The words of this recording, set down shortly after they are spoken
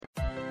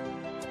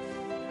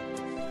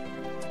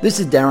This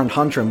is Darren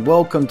Hunter and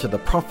welcome to the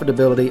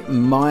Profitability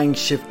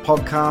Mindshift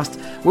podcast,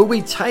 where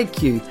we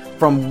take you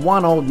from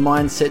one old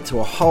mindset to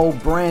a whole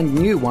brand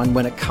new one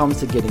when it comes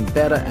to getting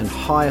better and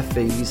higher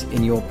fees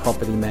in your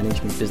property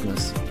management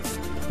business.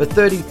 For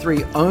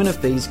 33 owner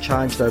fees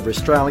charged over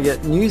Australia,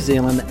 New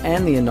Zealand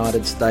and the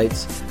United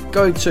States,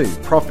 go to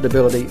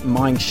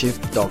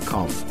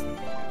profitabilitymindshift.com.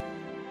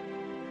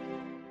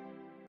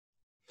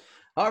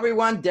 Hi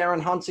everyone,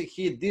 Darren Hunter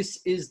here.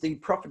 This is the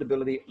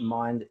Profitability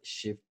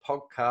Mindshift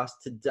podcast.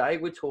 Today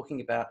we're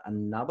talking about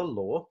another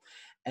law,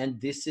 and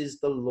this is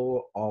the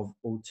law of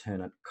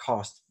alternate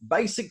cost.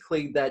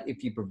 Basically, that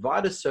if you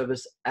provide a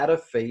service at a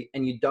fee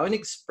and you don't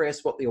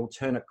express what the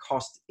alternate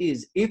cost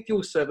is, if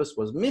your service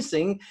was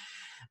missing,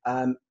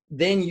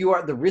 then you are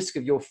at the risk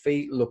of your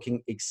fee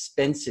looking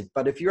expensive.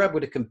 But if you're able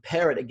to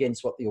compare it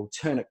against what the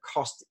alternate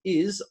cost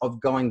is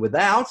of going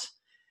without,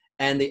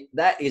 and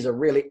that is a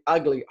really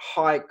ugly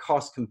high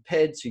cost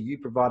compared to you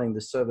providing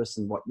the service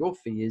and what your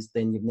fee is,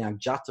 then you've now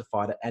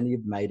justified it and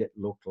you've made it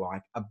look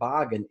like a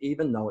bargain,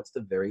 even though it's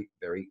the very,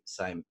 very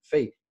same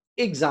fee.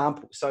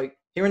 Example, so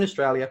here in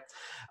Australia,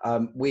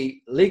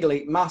 we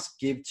legally must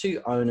give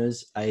to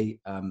owners an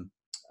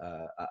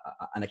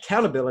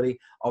accountability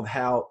of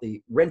how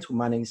the rental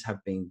monies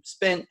have been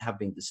spent, have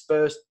been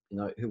dispersed,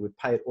 who would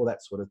pay it, all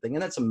that sort of thing.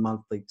 And that's a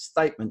monthly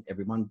statement.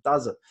 Everyone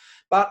does it.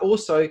 But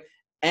also,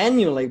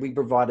 annually, we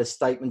provide a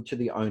statement to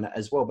the owner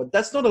as well, but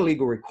that's not a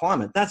legal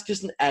requirement. That's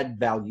just an add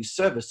value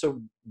service. So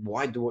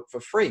why do it for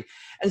free?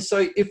 And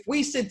so if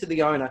we said to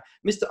the owner,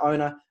 Mr.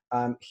 Owner,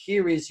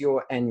 here is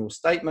your annual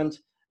statement,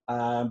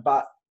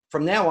 but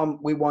from now on,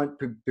 we won't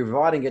be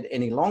providing it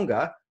any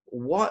longer.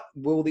 What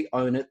will the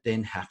owner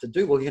then have to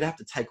do? Well, he'd have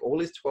to take all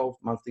his 12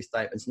 monthly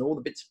statements and all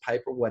the bits of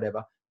paper or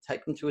whatever,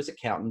 take them to his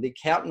accountant. The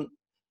accountant,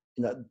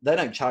 they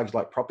don't charge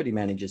like property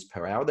managers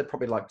per hour. They're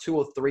probably like $200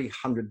 or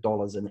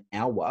 $300 an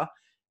hour.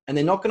 And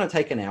they're not going to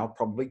take an hour,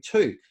 probably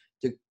two,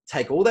 to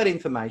take all that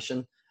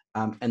information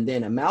and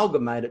then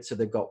amalgamate it so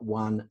they've got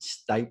one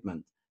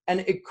statement. And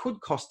it could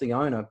cost the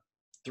owner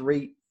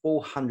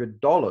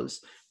 $300-$400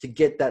 to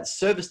get that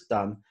service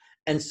done.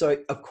 And so,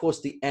 of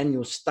course, the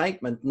annual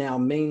statement now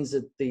means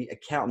that the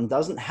accountant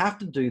doesn't have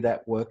to do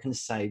that work and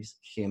saves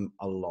him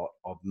a lot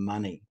of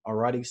money.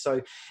 Alrighty. So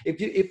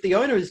if the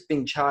owner is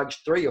being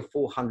charged $300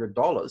 or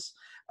 $400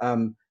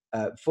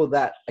 for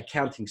that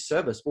accounting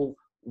service, well,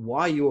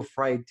 why are you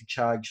afraid to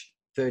charge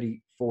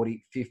 $30,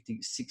 $40, $50,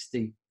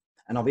 $60,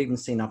 and I've even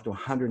seen up to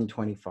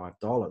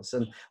 $125?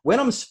 And when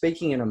I'm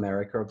speaking in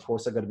America, of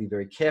course, I've got to be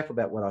very careful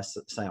about what I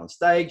say on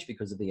stage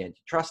because of the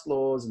antitrust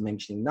laws and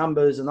mentioning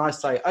numbers. And I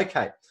say,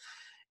 okay,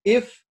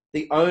 if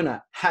the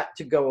owner had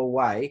to go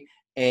away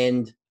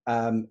and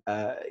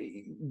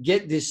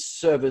get this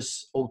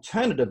service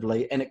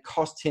alternatively and it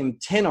cost him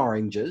 10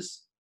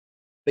 oranges,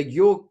 but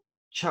you're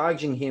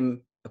charging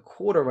him a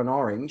quarter of an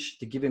orange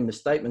to give him the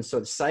statement so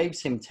it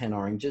saves him 10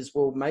 oranges,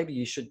 well, maybe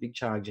you should be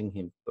charging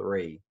him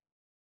 3.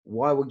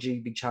 Why would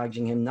you be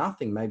charging him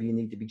nothing? Maybe you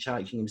need to be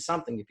charging him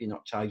something if you're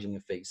not charging a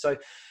fee. So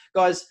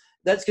guys,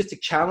 that's just a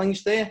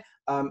challenge there.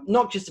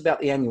 Not just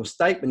about the annual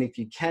statement, if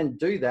you can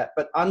do that,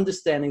 but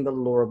understanding the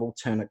law of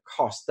alternate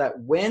cost, that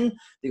when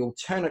the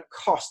alternate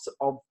cost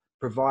of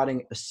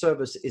providing a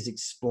service is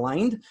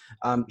explained,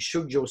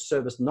 should your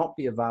service not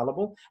be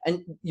available,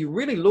 and you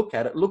really look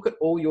at it, look at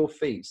all your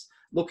fees.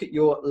 Look at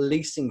your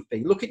leasing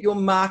fee. Look at your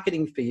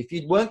marketing fee. If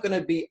you weren't going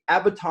to be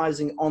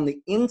advertising on the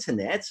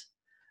internet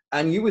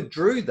and you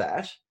withdrew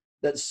that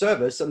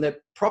service and the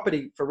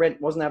property for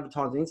rent wasn't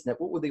advertised on the internet,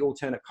 what would the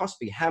alternate cost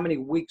be? How many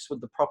weeks would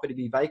the property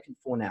be vacant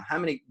for now?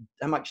 How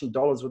much in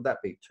dollars would that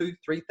be?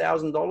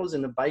 $2,000-$3,000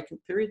 in a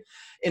vacant period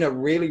in a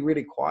really,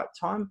 really quiet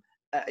time?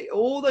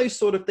 All those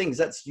sort of things,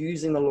 that's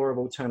using the law of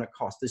alternate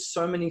cost. There's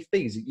so many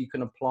fees that you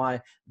can apply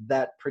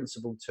that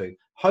principle to.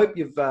 Hope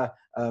you've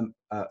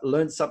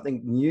learned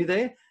something new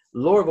there.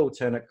 Law of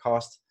alternate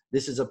cost.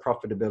 This is a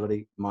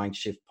Profitability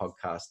Mindshift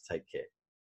podcast. Take care.